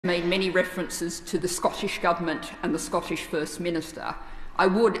made many references to the Scottish Government and the Scottish First Minister. I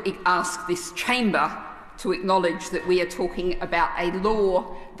would ask this chamber to acknowledge that we are talking about a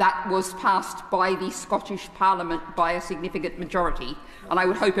law that was passed by the Scottish Parliament by a significant majority, and I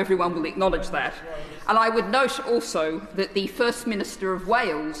would hope everyone will acknowledge that. And I would note also that the First Minister of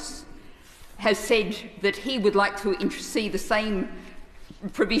Wales has said that he would like to see the same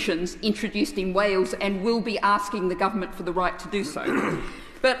provisions introduced in Wales and will be asking the government for the right to do so.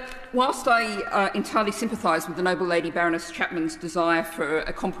 But whilst I entirely sympathise with the noble Lady Baroness Chapman's desire for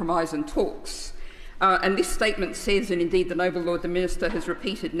a compromise and talks, and this statement says, and indeed the noble Lord the Minister has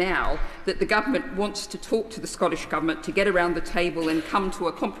repeated now, that the government wants to talk to the Scottish Government to get around the table and come to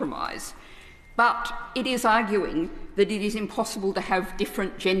a compromise, but it is arguing that it is impossible to have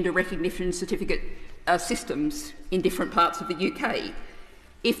different gender recognition certificate systems in different parts of the UK.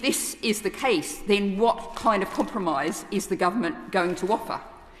 If this is the case, then what kind of compromise is the government going to offer?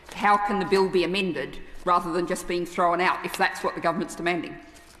 How can the bill be amended rather than just being thrown out if that's what the government's demanding?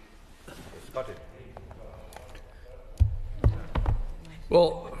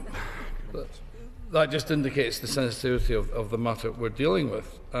 Well, that just indicates the sensitivity of the matter we're dealing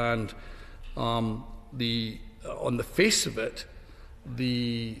with. And on the face of it,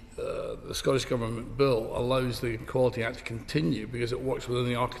 the Scottish Government bill allows the Equality Act to continue because it works within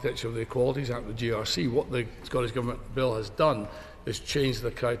the architecture of the Equalities Act, the GRC. What the Scottish Government bill has done is change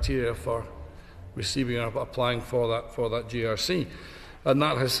the criteria for receiving or applying for that GRC, and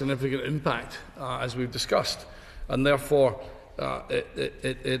that has significant impact, as we've discussed, and therefore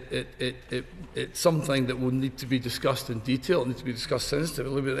it's something that will need to be discussed in detail, need to be discussed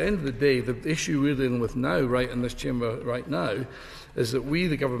sensitively. But at the end of the day, the issue we're dealing with now, right in this chamber right now, is that we,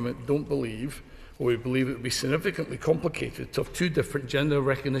 the government, don't believe, or we believe it would be significantly complicated to have two different gender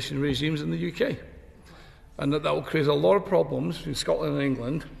recognition regimes in the UK. And that will create a lot of problems between Scotland and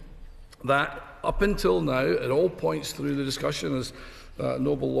England that, up until now, at all points through the discussion, as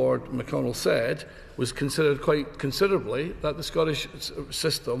noble Lord McConnell said, was considered quite considerably that the Scottish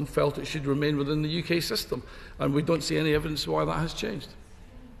system felt it should remain within the UK system. And we don't see any evidence why that has changed.